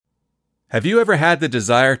Have you ever had the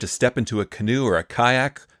desire to step into a canoe or a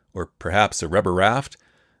kayak, or perhaps a rubber raft,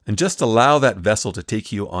 and just allow that vessel to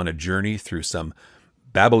take you on a journey through some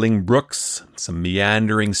babbling brooks, some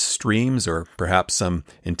meandering streams, or perhaps some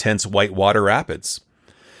intense whitewater rapids?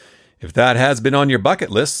 If that has been on your bucket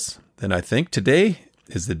list, then I think today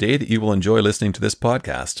is the day that you will enjoy listening to this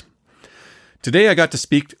podcast. Today I got to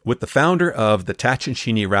speak with the founder of the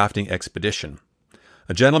Tatshenshini Rafting Expedition,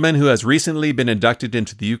 a gentleman who has recently been inducted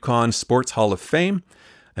into the Yukon Sports Hall of Fame,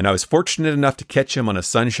 and I was fortunate enough to catch him on a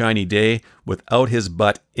sunshiny day without his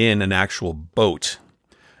butt in an actual boat.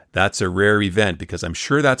 That's a rare event because I'm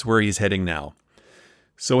sure that's where he's heading now.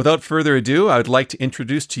 So without further ado, I would like to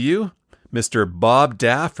introduce to you Mr. Bob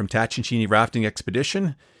Daff from Tatshenshini Rafting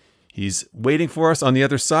Expedition. He's waiting for us on the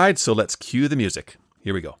other side, so let's cue the music.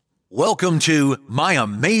 Here we go. Welcome to My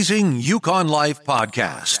Amazing Yukon Life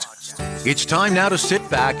podcast. It's time now to sit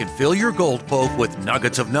back and fill your gold poke with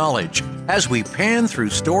nuggets of knowledge as we pan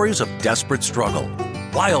through stories of desperate struggle,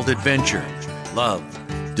 wild adventure, love,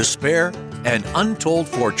 despair, and untold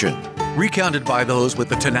fortune, recounted by those with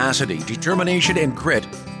the tenacity, determination, and grit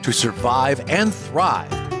to survive and thrive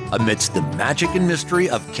amidst the magic and mystery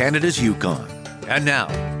of Canada's Yukon. And now,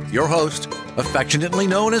 your host, affectionately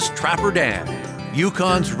known as Trapper Dan,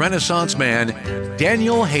 Yukon's Renaissance man,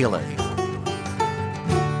 Daniel Haley.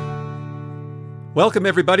 Welcome,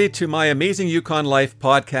 everybody, to My Amazing Yukon Life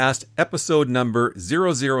podcast, episode number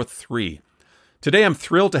 003. Today, I'm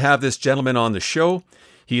thrilled to have this gentleman on the show.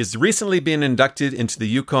 He has recently been inducted into the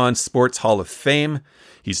Yukon Sports Hall of Fame.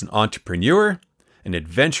 He's an entrepreneur, an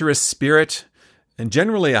adventurous spirit, and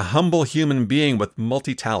generally a humble human being with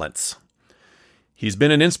multi-talents. He's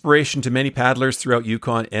been an inspiration to many paddlers throughout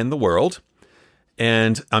Yukon and the world.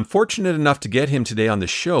 And I'm fortunate enough to get him today on the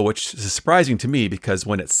show, which is surprising to me because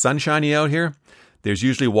when it's sunshiny out here, there's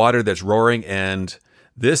usually water that's roaring, and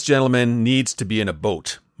this gentleman needs to be in a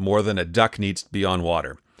boat more than a duck needs to be on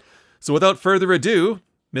water. So without further ado,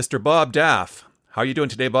 Mr. Bob Daff. How are you doing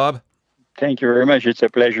today, Bob? Thank you very much. It's a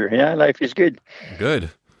pleasure. Yeah, life is good.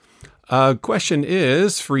 Good. Question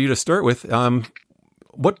is, for you to start with,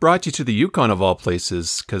 what brought you to the Yukon of all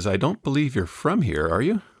places? Because I don't believe you're from here, are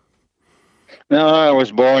you? No, I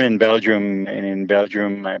was born in Belgium, and in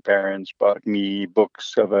Belgium, my parents bought me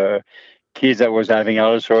books of kids that was having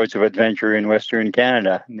all sorts of adventure in Western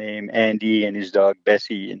Canada, named Andy and his dog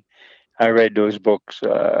Bessie. And I read those books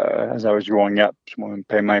as I was growing up. When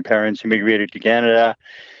my parents immigrated to Canada,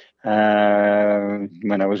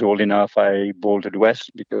 when I was old enough, I bolted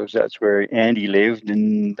west because that's where Andy lived,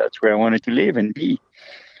 and that's where I wanted to live and be.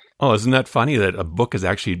 Oh, isn't that funny that a book has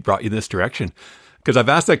actually brought you in this direction? Because I've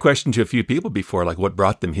asked that question to a few people before, like what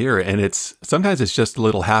brought them here, and sometimes it's just a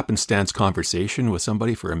little happenstance conversation with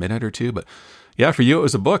somebody for a minute or two. But yeah, for you it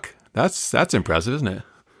was a book. That's impressive, isn't it?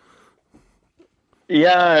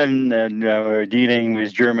 Yeah, and dealing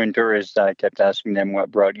with German tourists, I kept asking them,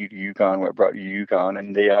 what brought you to Yukon, what brought you to Yukon?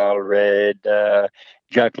 And they all read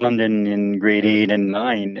Jack London in grade 8 and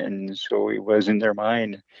 9, and so it was in their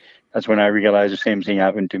mind. That's when I realized the same thing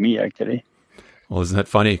happened to me, actually. Well, isn't that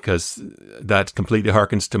funny? Because that completely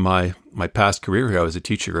harkens to my past career here. I was a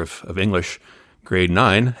teacher of English, grade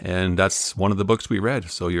 9, and that's one of the books we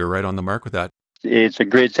read. So you're right on the mark with that. It's a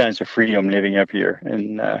great sense of freedom living up here,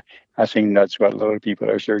 and I think that's what a lot of people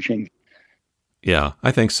are searching. Yeah,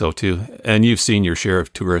 I think so too. And you've seen your share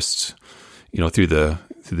of tourists, through the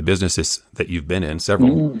businesses that you've been in,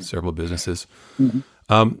 several businesses.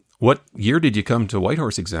 Mm-hmm. What year did you come to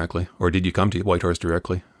Whitehorse exactly, or did you come to Whitehorse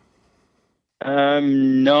directly?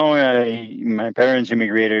 No, my parents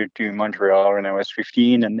immigrated to Montreal when I was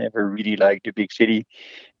 15 and never really liked the big city.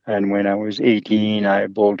 And when I was 18, I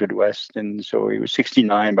bolted west. And so it was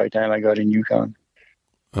 69 by the time I got in Yukon.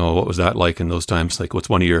 Oh, what was that like in those times? Like, what's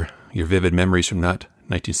one of your vivid memories from that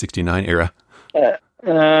 1969 era?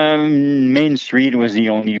 Main Street was the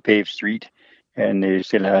only paved street, and they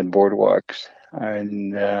still had boardwalks.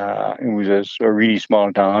 And it was a really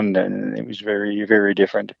small town, and it was very, very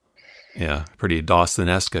different. Yeah, pretty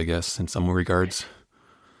Dawson-esque, I guess, in some regards.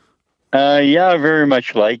 Yeah, very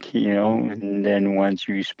much like, and then once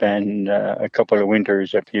you spend a couple of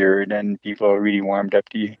winters up here, then people are really warmed up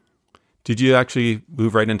to you. Did you actually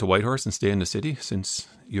move right into Whitehorse and stay in the city since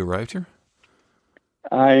you arrived here?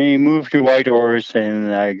 I moved to Whitehorse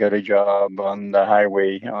and I got a job on the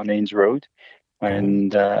highway on Ains Road.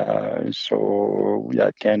 And so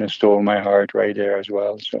that kind of stole my heart right there as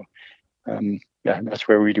well. So, that's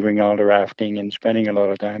where we're doing all the rafting and spending a lot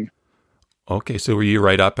of time. Okay, so were you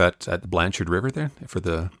right up at the Blanchard River there for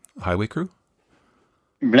the highway crew?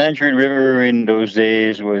 Blanchard River in those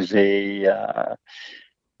days was a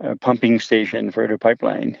pumping station for the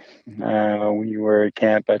pipeline. We were at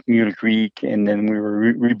camp at Mule Creek, and then we were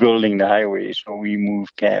rebuilding the highway. So we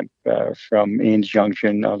moved camp from Ains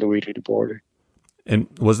Junction all the way to the border. And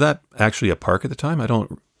was that actually a park at the time?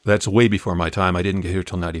 That's way before my time. I didn't get here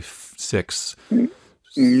till 96.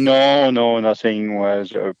 No, nothing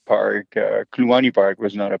was a park. Kluane Park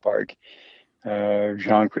was not a park.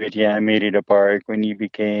 Jean Chrétien made it a park when he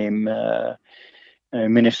became a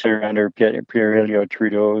minister under Pierre Elliott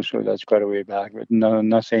Trudeau, so that's quite a way back. But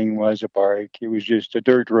nothing was a park. It was just a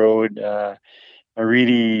dirt road, a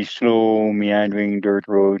really slow, meandering dirt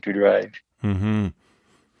road to drive. Mm-hmm.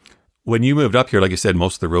 When you moved up here, like you said,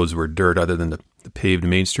 most of the roads were dirt other than the paved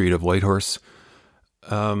main street of Whitehorse.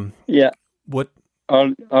 Yeah. What?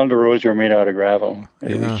 All the roads were made out of gravel.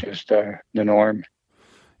 It was just the norm.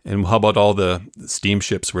 And how about all the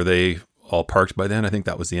steamships? Were they all parked by then? I think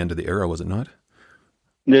that was the end of the era, was it not?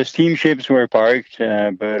 The steamships were parked,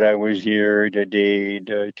 but I was here the day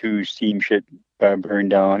the 2 steamships burned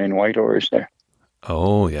down in Whitehorse there.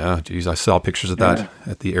 Oh, yeah. Geez, I saw pictures of that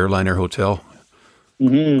at the Airliner Hotel.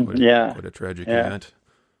 Mm-hmm. What a tragic event.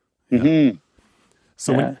 Yeah. Mm-hmm.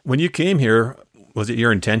 So when you came here, was it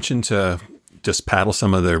your intention to just paddle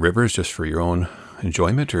some of the rivers just for your own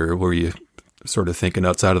enjoyment, or were you sort of thinking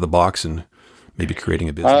outside of the box and maybe creating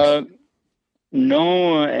a business?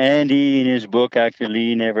 No, Andy in his book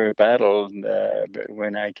actually never paddled. But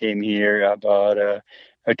when I came here, I bought a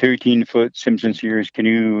 13-foot Simpson Sears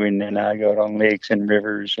canoe, and then I got on lakes and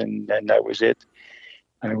rivers, and then that was it.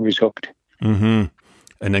 I was hooked. Mm-hmm.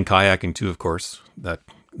 And then kayaking too, of course. That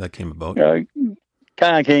came about.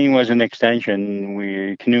 Kayaking was an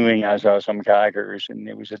extension. Canoeing, I saw some kayakers, and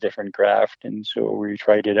it was a different craft, and so we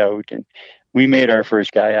tried it out, and we made our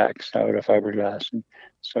first kayaks out of fiberglass, and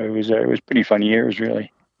so it was pretty fun years,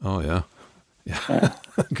 really. Oh yeah.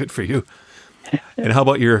 Good for you. And how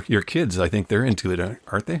about your kids? I think they're into it,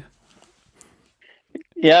 aren't they?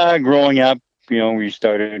 Yeah, growing up, we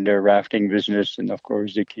started a rafting business, and of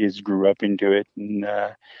course the kids grew up into it, and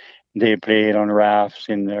they played on rafts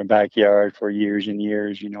in their backyard for years and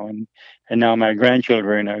years, and now my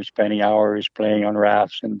grandchildren are spending hours playing on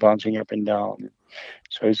rafts and bouncing up and down.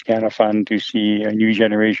 So it's kind of fun to see a new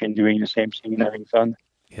generation doing the same thing and having fun.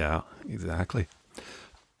 Yeah, exactly.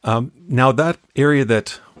 Now that area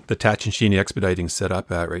that the Tatshenshini Expediting set up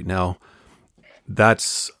at right now,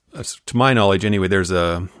 that's to my knowledge anyway, there's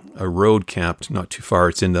a road camped not too far.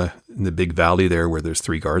 It's in the big valley there where there's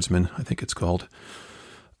 3 guardsmen, I think it's called.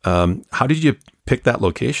 How did you pick that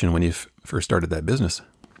location when you first started that business?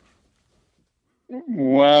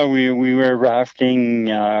 Well, we were rafting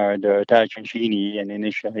the Tatshenshini, and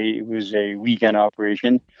initially it was a weekend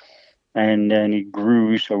operation, and then it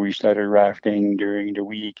grew, so we started rafting during the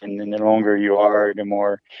week, and then the longer you are, the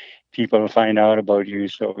more people find out about you,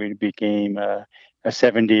 so it became a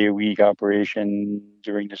 7-day-a-week operation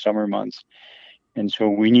during the summer months. And so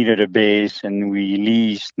we needed a base, and we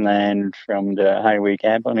leased land from the highway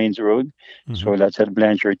camp on Ains Road. Mm-hmm. So that's at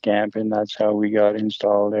Blanchard Camp, and that's how we got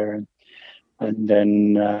installed there. And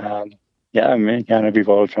then, it kind of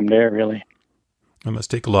evolved from there, really. It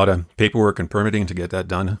must take a lot of paperwork and permitting to get that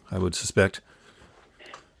done, I would suspect.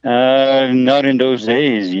 Not in those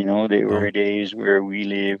days, There were days where we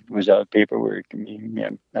lived without paperwork. I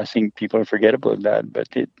mean, I think people forget about that, but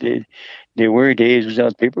there were days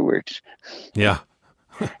without paperwork. Yeah.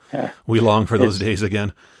 We long for those days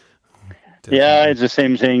again. Definitely. Yeah, it's the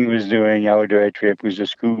same thing with doing outdoor trip with the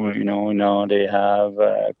school. Now they have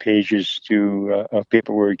pages of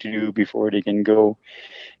paperwork to do before they can go.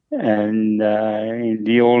 And in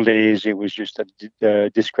the old days, it was just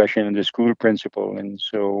the discretion of the school principal. And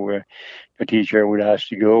so the teacher would ask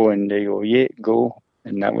you to go, and they go, yeah, go.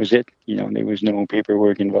 And that was it. There was no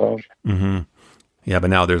paperwork involved. Mm-hmm. Yeah, but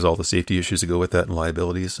now there's all the safety issues that go with that and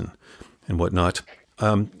liabilities and whatnot.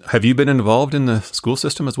 Have you been involved in the school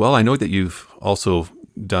system as well? I know that you've also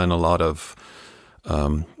done a lot of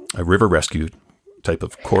a river rescue type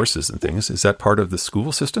of courses and things. Is that part of the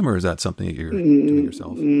school system, or is that something that you're doing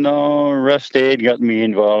yourself? No, Rust Aid got me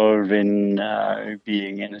involved in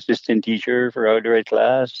being an assistant teacher for outdoor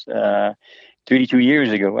class 32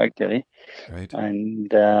 years ago, actually. Right. And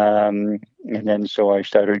then so I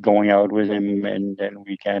started going out with him, and then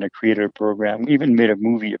we kind of created a program. We even made a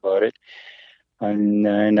movie about it, and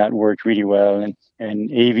that worked really well.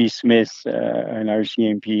 And A.V. Smith, an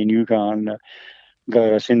RCMP in Yukon,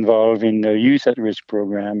 got us involved in the Youth at Risk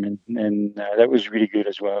program, and that was really good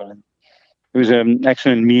as well. And it was an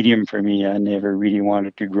excellent medium for me. I never really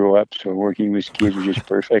wanted to grow up, so working with kids was just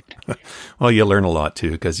perfect. Well, you learn a lot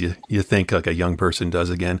too, because you think like a young person does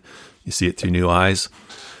again. You see it through new eyes.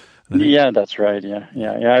 Yeah, that's right. Yeah.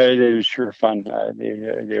 It was sure fun.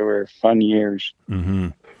 They were fun years. Mm-hmm.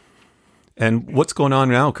 And what's going on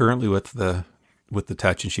now currently with the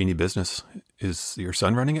Tachincini business? Is your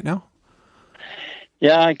son running it now?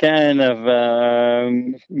 Yeah, I kind of,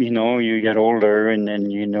 you get older and then,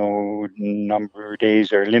 number of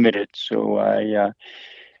days are limited. So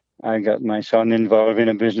I got my son involved in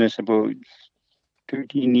a business about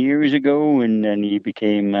 13 years ago, and then he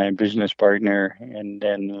became my business partner. And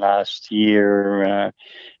then last year,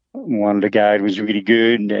 one of the guys was really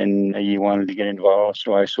good and he wanted to get involved.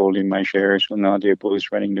 So I sold him my shares. So now they're both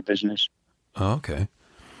running the business. Oh, okay.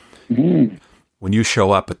 Mm-hmm. When you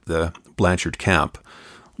show up at the Blanchard camp,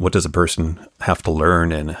 what does a person have to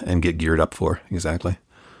learn and get geared up for exactly?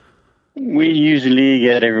 We usually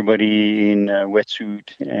get everybody in a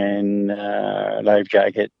wetsuit and life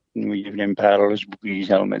jacket. And we give them paddles, buoys,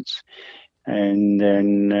 helmets. And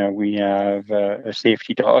then we have a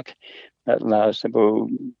safety talk that lasts about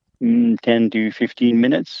 10 to 15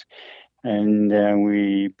 minutes. And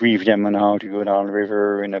we brief them on how to go down the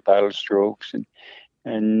river in the paddle strokes.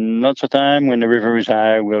 And lots of time when the river is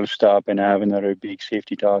high, we'll stop and have another big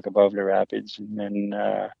safety talk above the rapids. And then,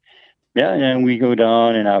 and we go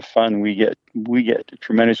down and have fun. We get a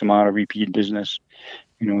tremendous amount of repeat business,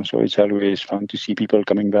 so it's always fun to see people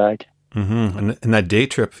coming back. Mm-hmm. And that day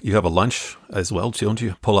trip, you have a lunch as well, don't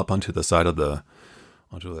you? Pull up onto the side of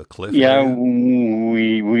onto the cliff. Yeah,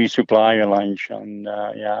 we supply a lunch, and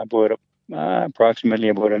approximately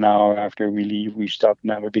about an hour after we leave, we stop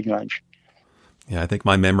and have a big lunch. Yeah, I think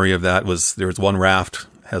my memory of that was there was one raft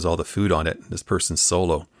has all the food on it. This person's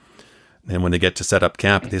solo. And when they get to set up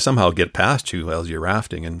camp, they somehow get past you as you're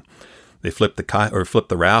rafting, and they flip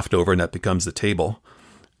the raft over, and that becomes the table.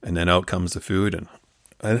 And then out comes the food, and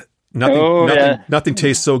nothing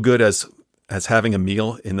tastes so good as having a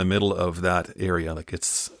meal in the middle of that area. Like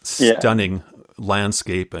it's stunning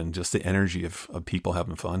landscape and just the energy of people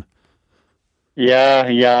having fun. Yeah,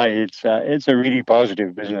 it's a really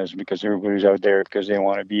positive business because everybody's out there because they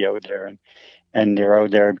want to be out there, and they're out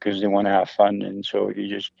there because they want to have fun, and so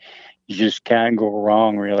you just can't go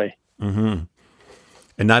wrong, really. Mm-hmm.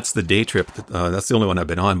 And that's the day trip. That's the only one I've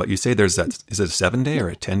been on. But you say is it a 7-day or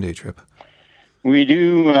a 10-day trip? We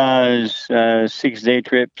do 6-day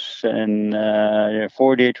trips and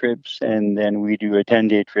 4-day trips, and then we do a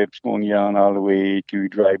 10-day trip going down all the way to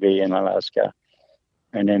Dry Bay in Alaska.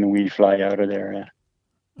 And then we fly out of there. Yeah.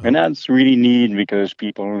 And that's really neat because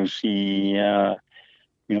people see,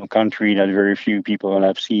 country that very few people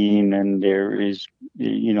have seen. And there is,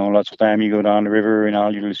 lots of time you go down the river and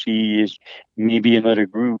all you'll see is maybe another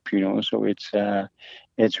group, so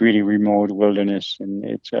it's really remote wilderness, and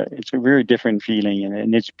it's a very different feeling,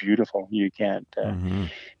 and it's beautiful. You can't,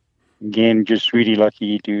 again, just really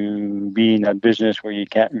lucky to be in that business where you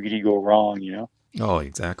can't really go wrong, Oh,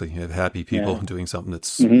 exactly. You have happy people doing something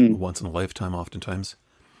that's once in a lifetime oftentimes.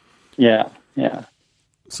 Yeah.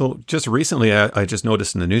 So just recently, I just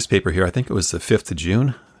noticed in the newspaper here, I think it was the 5th of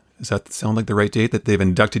June. Does that sound like the right date that they've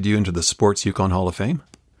inducted you into the Sports Yukon Hall of Fame?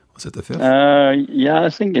 Was it the 5th? Yeah, I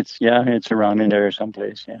think it's around in there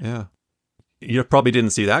someplace. Yeah. You probably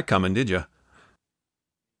didn't see that coming, did you?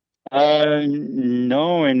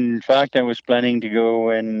 No, in fact, I was planning to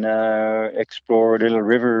go and explore a little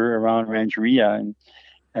river around Rancheria,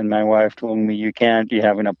 and my wife told me, you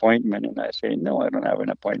have an appointment. And I said, no, I don't have an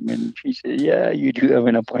appointment. She said, yeah, you do have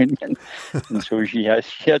an appointment. And so she had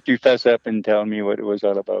to fess up and tell me what it was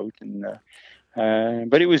all about. And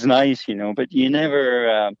but it was nice, but you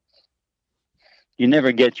never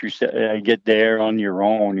get there on your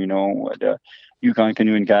own, The Yukon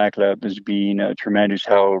Canoe and Kayak Club has been a tremendous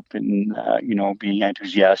help in, being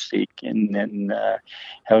enthusiastic and then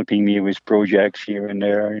helping me with projects here and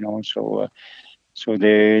there, so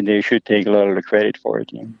they should take a lot of the credit for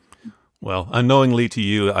it. Well, unknowingly to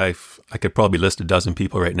you, I could probably list a dozen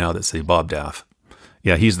people right now that say Bob Daff.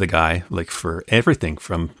 Yeah, he's the guy, like for everything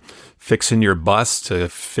from fixing your bus to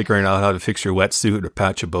figuring out how to fix your wetsuit or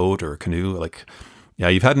patch a boat or a canoe. Like, yeah,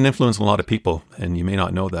 you've had an influence on a lot of people, and you may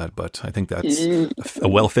not know that, but I think that's a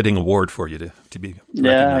well-fitting award for you to be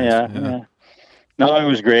recognized. Yeah. No, it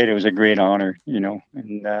was great. It was a great honor,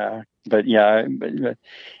 and but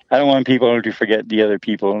I don't want people to forget the other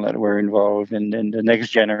people that were involved and the next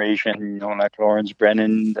generation, like Lawrence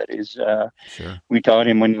Brennan, that is, sure. We taught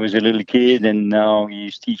him when he was a little kid, and now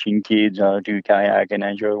he's teaching kids how to kayak and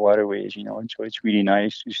enjoy waterways, and so it's really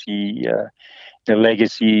nice to see the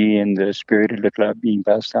legacy and the spirit of the club being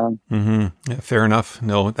passed on. Mm-hmm. Yeah, fair enough.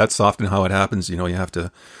 No, that's often how it happens. You have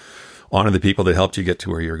to honor the people that helped you get to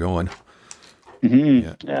where you're going.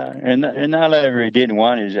 Yeah. And all I ever did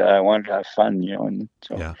want is I wanted to have fun, and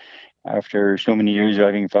so Yeah. after so many years of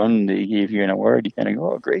having fun, they gave you an award. You kind of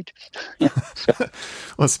go, oh, great.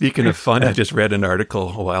 Well, speaking of fun, I just read an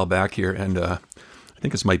article a while back here, and I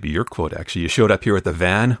think this might be your quote, actually. You showed up here with a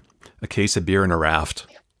van, a case of beer, and a raft.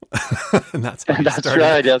 And that's how you That's started.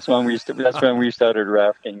 right. That's when we started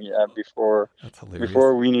rafting. Yeah, before That's hilarious.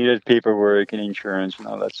 before we needed paperwork and insurance and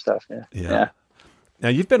all that stuff. Yeah. Now,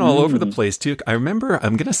 you've been all over the place, too. I remember,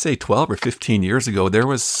 I'm going to say 12 or 15 years ago, there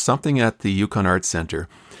was something at the Yukon Arts Center,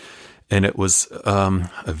 and it was a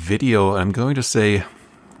video, I'm going to say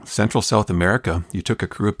Central South America. You took a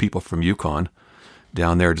crew of people from Yukon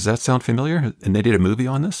down there. Does that sound familiar? And they did a movie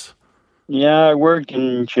on this? Yeah, I worked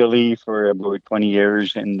in Chile for about 20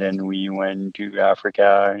 years, and then we went to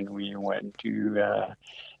Africa, and we went to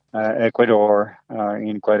Ecuador,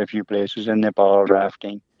 in quite a few places, and Nepal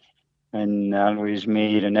rafting. And I always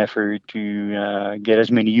made an effort to get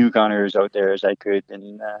as many Yukoners out there as I could,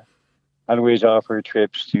 and I always offer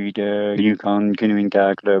trips to the Yukon Canoeing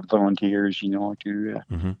Tackle Club volunteers, to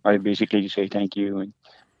I basically say thank you. And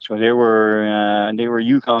so they were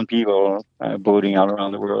Yukon people boating all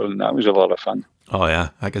around the world, and that was a lot of fun. Oh, yeah.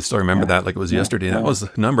 I can still remember that like it was yesterday. That was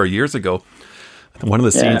a number of years ago. One of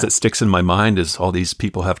the scenes that sticks in my mind is all these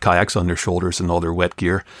people have kayaks on their shoulders and all their wet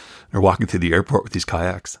gear. They're walking through the airport with these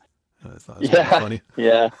kayaks. I thought it was funny.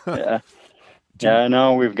 Yeah.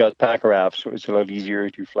 Now we've got pack rafts, so it's a lot easier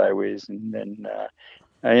to fly with. And then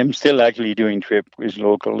I am still actually doing trip with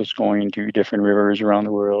locals, going to different rivers around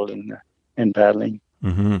the world and paddling.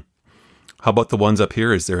 Mm-hmm. How about the ones up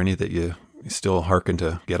here? Is there any that you still hearken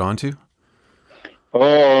to get onto?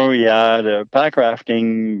 Oh, yeah, the pack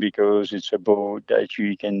rafting, because it's a boat that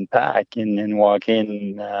you can pack and then walk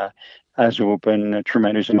in, has opened a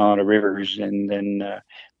tremendous amount of rivers. And then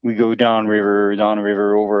we go downriver,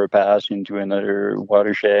 over a pass into another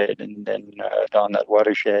watershed, and then down that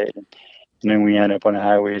watershed. And then we end up on a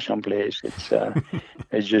highway someplace.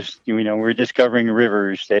 It's just, we're discovering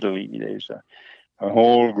rivers steadily. There's a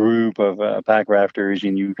whole group of pack rafters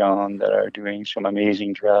in Yukon that are doing some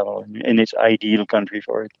amazing travel, and it's ideal country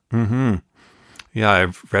for it. Mm-hmm. Yeah,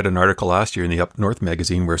 I've read an article last year in the Up North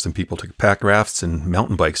magazine where some people took pack rafts and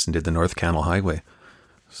mountain bikes and did the North Canal Highway.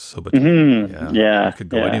 So, but you could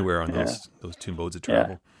go anywhere on those two modes of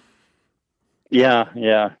travel. Yeah,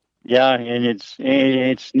 and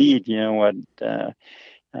it's neat. What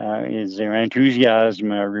is their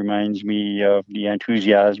enthusiasm reminds me of the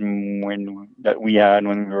enthusiasm that we had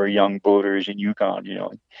when we were young boaters in Yukon.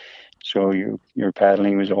 So you're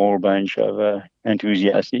paddling with a whole bunch of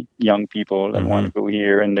enthusiastic young people that want to go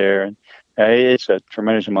here and there, and it's a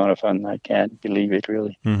tremendous amount of fun. I can't believe it,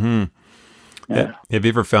 really. Mm-hmm. Yeah. Have you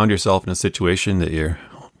ever found yourself in a situation that you're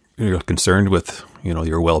concerned with,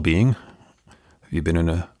 your well-being? Have you been in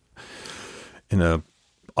a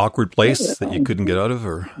awkward place that you couldn't get out of,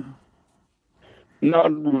 or?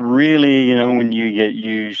 Not really. When you get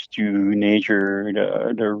used to nature,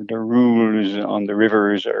 the rules on the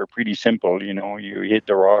rivers are pretty simple. You hit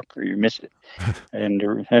the rock or you miss it, and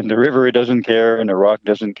the river doesn't care, and the rock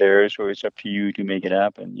doesn't care. So it's up to you to make it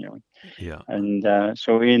happen. Yeah. And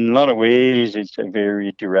so in a lot of ways, it's a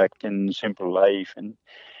very direct and simple life. And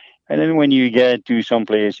then when you get to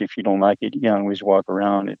someplace, if you don't like it, you can always walk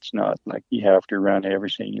around. It's not like you have to run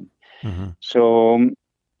everything. So,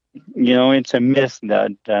 it's a myth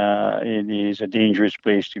that it is a dangerous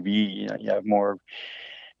place to be. You have more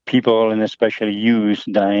people, and especially youth,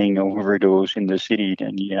 dying of overdose in the city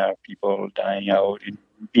than you have people dying out and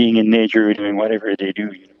being in nature doing whatever they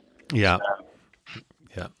do. Yeah.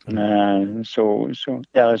 So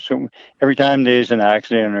every time there's an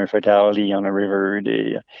accident or fatality on a river,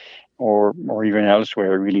 or even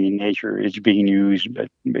elsewhere, really in nature, it's being used.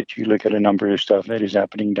 But you look at a number of stuff that is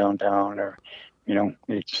happening downtown, or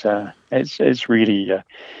it's really a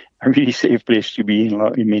really safe place to be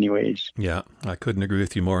in many ways. Yeah, I couldn't agree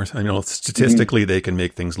with you more. I know statistically they can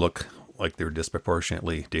make things look like they're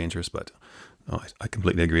disproportionately dangerous, but I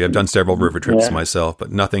completely agree. I've done several river trips myself,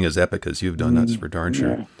 but nothing as epic as you've done. That's for darn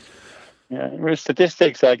sure. Yeah. Well,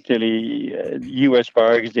 statistics actually, U.S.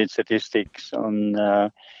 parks did statistics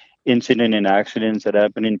on incident and accidents that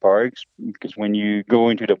happen in parks, because when you go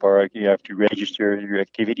into the park, you have to register your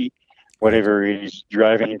activity, whatever it is,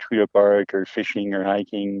 driving through the park or fishing or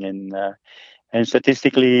hiking, and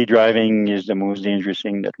statistically, driving is the most dangerous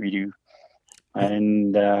thing that we do.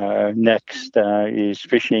 And next is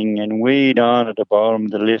fishing, and way down at the bottom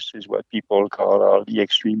of the list is what people call all the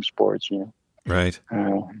extreme sports. Right.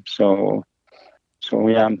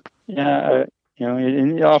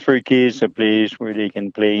 and offer kids a place where they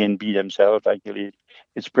can play and be themselves. Actually,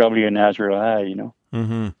 it's probably a natural high.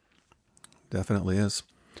 Mm-hmm. Definitely is.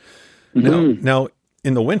 Mm-hmm. Now,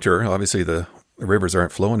 in the winter, obviously the rivers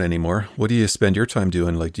aren't flowing anymore. What do you spend your time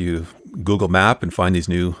doing? Like, do you Google Map and find these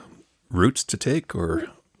new routes to take, or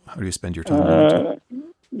how do you spend your time in the winter?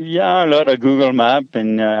 Yeah, a lot of Google Map,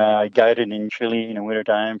 and I guided in Chile in the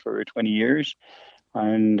wintertime for 20 years.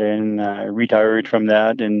 And then retired from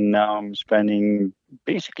that, and now I'm spending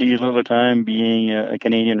basically a lot of time being a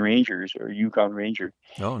Canadian Ranger or Yukon Ranger.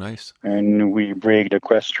 Oh, nice. And we break the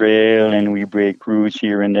Quest Trail, and we break routes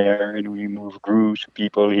here and there, and we move groups of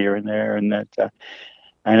people here and there, and that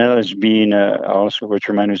has been also a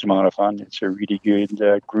tremendous amount of fun. It's a really good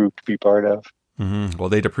group to be part of. Mm-hmm. Well,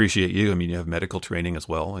 they'd appreciate you. I mean, you have medical training as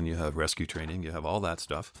well, and you have rescue training. You have all that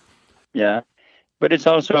stuff. Yeah. But it's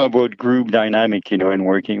also about group dynamic, and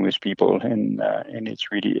working with people, and it's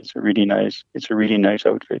a really nice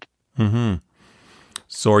outfit. Mm-hmm.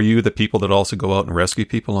 So, are you the people that also go out and rescue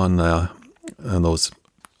people on those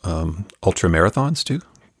ultra marathons too?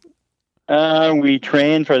 We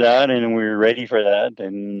train for that, and we're ready for that,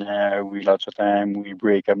 and we lots of time we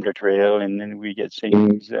break up the trail, and then we get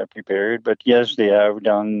things prepared. But yes, they have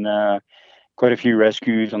done quite a few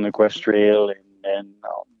rescues on the Quest Trail, and then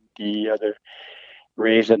the other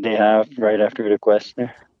race that they have right after the Quest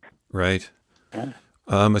there. Right. Yeah.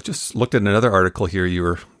 I just looked at another article here. You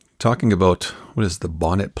were talking about what is the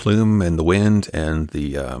Bonnet Plume and the Wind and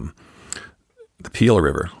the Peel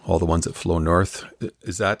River, all the ones that flow north.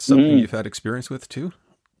 Is that something you've had experience with too,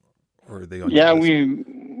 or are they on? Yeah,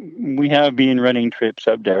 we have been running trips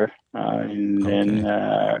up there, and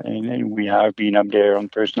then we have been up there on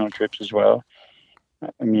personal trips as well.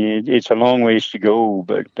 I mean, it's a long ways to go,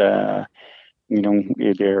 but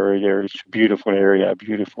there's a beautiful area, a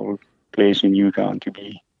beautiful place in Yukon to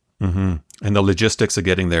be. Mm-hmm. And the logistics of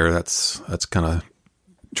getting there, that's kind of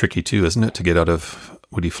tricky too, isn't it? To get out of,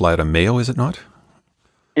 would you fly out of Mayo, is it not?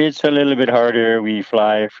 It's a little bit harder. We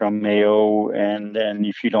fly from Mayo, and then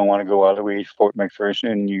if you don't want to go all the way to Fort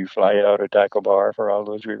McPherson, you fly out of Tacobar for all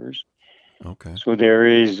those rivers. Okay. So there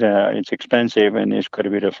is, it's expensive, and there's quite a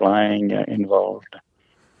bit of flying involved.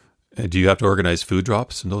 Do you have to organize food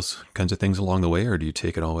drops and those kinds of things along the way, or do you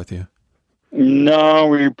take it all with you? No,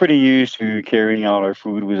 we're pretty used to carrying all our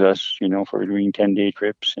food with us, for doing 10-day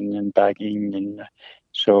trips and then packing, and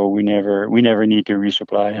so we never need to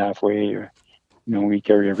resupply halfway, or we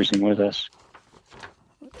carry everything with us.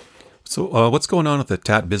 So, what's going on with the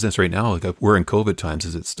TAT business right now? Like, we're in COVID times.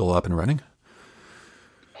 Is it still up and running?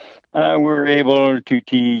 We're able to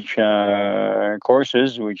teach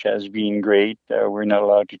courses, which has been great. We're not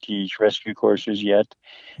allowed to teach rescue courses yet.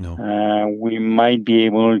 No. We might be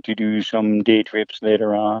able to do some day trips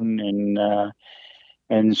later on,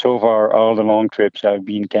 and so far all the long trips have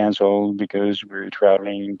been canceled because we're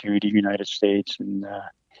traveling to the United States, and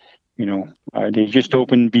they just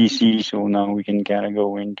opened BC, so now we can kind of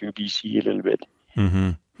go into BC a little bit.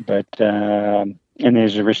 Mm-hmm. But and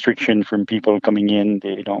there's a restriction from people coming in;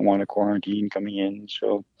 they don't want a quarantine coming in,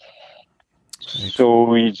 so. Right.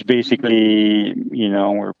 So it's basically,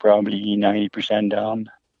 we're probably 90%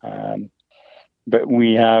 down, but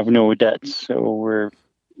we have no debts, so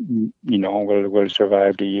we'll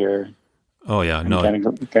survive the year. Oh yeah, no,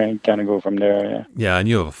 kind of go from there. Yeah. Yeah, and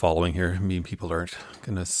you have a following here. I mean, people aren't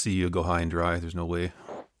gonna see you go high and dry. There's no way.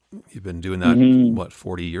 You've been doing that, what,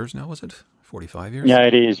 40 years now? Was it 45 years? Yeah,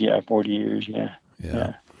 it is. Yeah, 40 years. Yeah.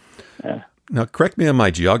 Now, correct me on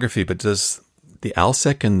my geography, but does the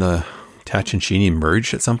Alsek and the Tatshenshini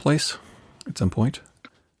merge at some place, at some point?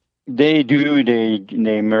 They do.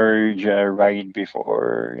 They merge right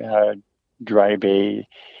before Dry Bay,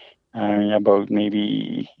 about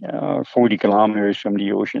maybe 40 kilometers from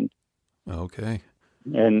the ocean. Okay.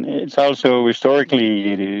 And it's also,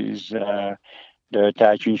 historically, it is the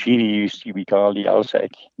Tatshenshini used to be called the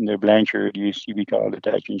Alsek, and the Blanchard used to be called the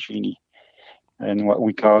Tatshenshini. And what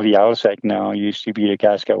we call the Alsek now used to be the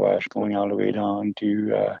Kaskawash, going all the way down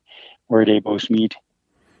to where they both meet.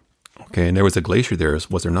 Okay, and there was a glacier there,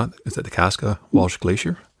 was there not? Is that the Kaskawash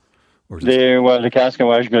Glacier? The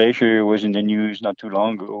Kaskawash Glacier was in the news not too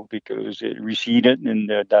long ago because it receded and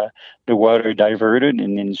the water diverted,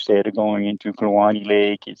 and instead of going into Kluane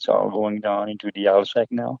Lake, it's all going down into the Alsek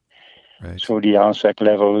now. Right. So the Alsek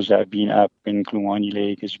levels have been up, and Kluane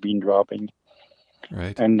Lake has been dropping.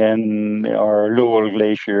 Right. And then our Lowell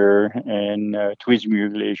Glacier and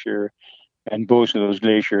Twismuir Glacier, and both of those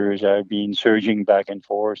glaciers have been surging back and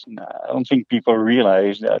forth. And I don't think people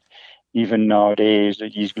realize that even nowadays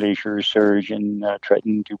that these glaciers surge and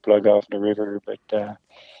threaten to plug off the river. But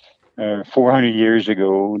 400 years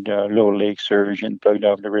ago, the Little Lake surged and plugged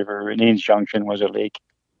off the river, and Haines Junction was a lake.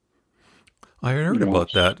 I heard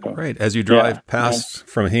about that. Right. As you drive past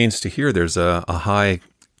from Haines to here, there's a high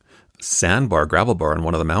sandbar, gravel bar on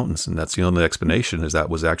one of the mountains, and that's the only explanation is that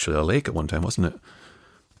was actually a lake at one time, wasn't it?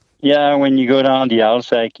 Yeah, when you go down the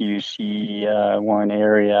Alsac, you see one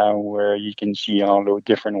area where you can see all the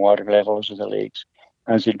different water levels of the lakes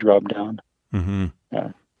as they drop down. Mm-hmm.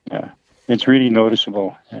 Yeah. It's really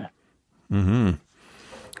noticeable. Yeah. Mm-hmm.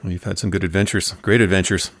 Well, you've had some good adventures, great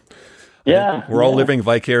adventures. Yeah. We're all living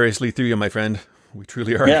vicariously through you, my friend. We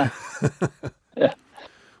truly are. Yeah. Yeah.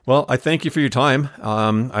 Well, I thank you for your time.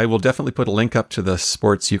 I will definitely put a link up to the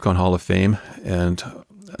Sports Yukon Hall of Fame, and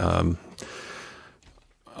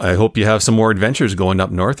I hope you have some more adventures going up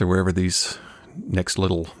north or wherever these next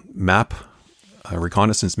little map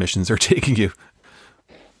reconnaissance missions are taking you.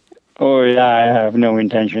 Oh, yeah, I have no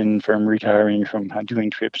intention from retiring from doing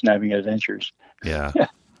trips and having adventures. Yeah.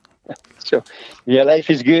 So, yeah, life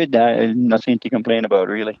is good. Nothing to complain about,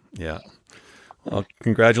 really. Yeah. Well,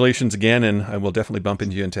 congratulations again, and I will definitely bump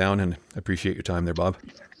into you in town, and appreciate your time there, Bob.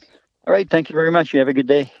 All right, thank you very much. You have a good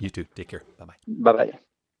day. You too. Take care. Bye-bye. Bye-bye.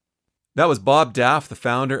 That was Bob Daff, the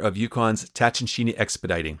founder of Yukon's Tatshenshini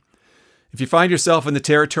Expediting. If you find yourself in the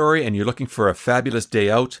territory and you're looking for a fabulous day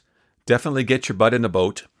out, definitely get your butt in a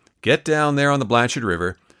boat. Get down there on the Blanchard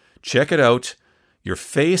River. Check it out. Your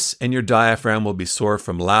face and your diaphragm will be sore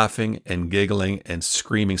from laughing and giggling and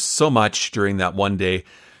screaming so much during that one day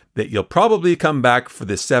that you'll probably come back for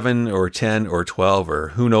the 7 or 10 or 12 or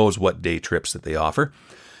who knows what day trips that they offer.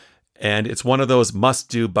 And it's one of those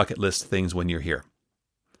must-do bucket list things when you're here.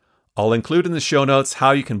 I'll include in the show notes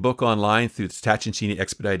how you can book online through the Tatshenshini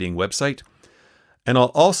Expediting website. And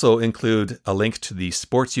I'll also include a link to the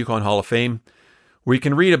Sports Yukon Hall of Fame, where you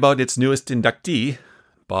can read about its newest inductee,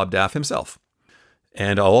 Bob Daff himself.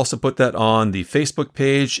 And I'll also put that on the Facebook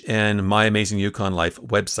page and My Amazing Yukon Life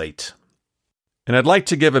website. And I'd like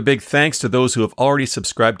to give a big thanks to those who have already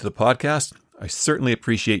subscribed to the podcast. I certainly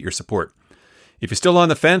appreciate your support. If you're still on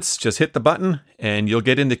the fence, just hit the button and you'll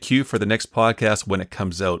get in the queue for the next podcast when it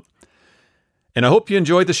comes out. And I hope you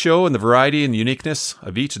enjoyed the show and the variety and uniqueness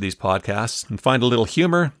of each of these podcasts and find a little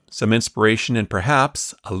humor, some inspiration, and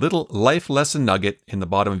perhaps a little life lesson nugget in the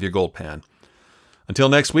bottom of your gold pan. Until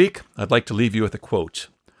next week, I'd like to leave you with a quote.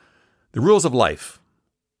 The rules of life.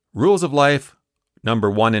 Rules of life, number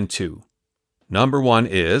 1 and 2. Number 1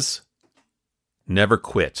 is never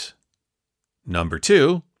quit. Number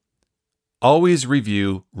 2, always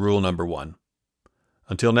review rule number 1.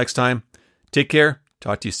 Until next time, take care.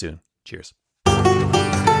 Talk to you soon. Cheers.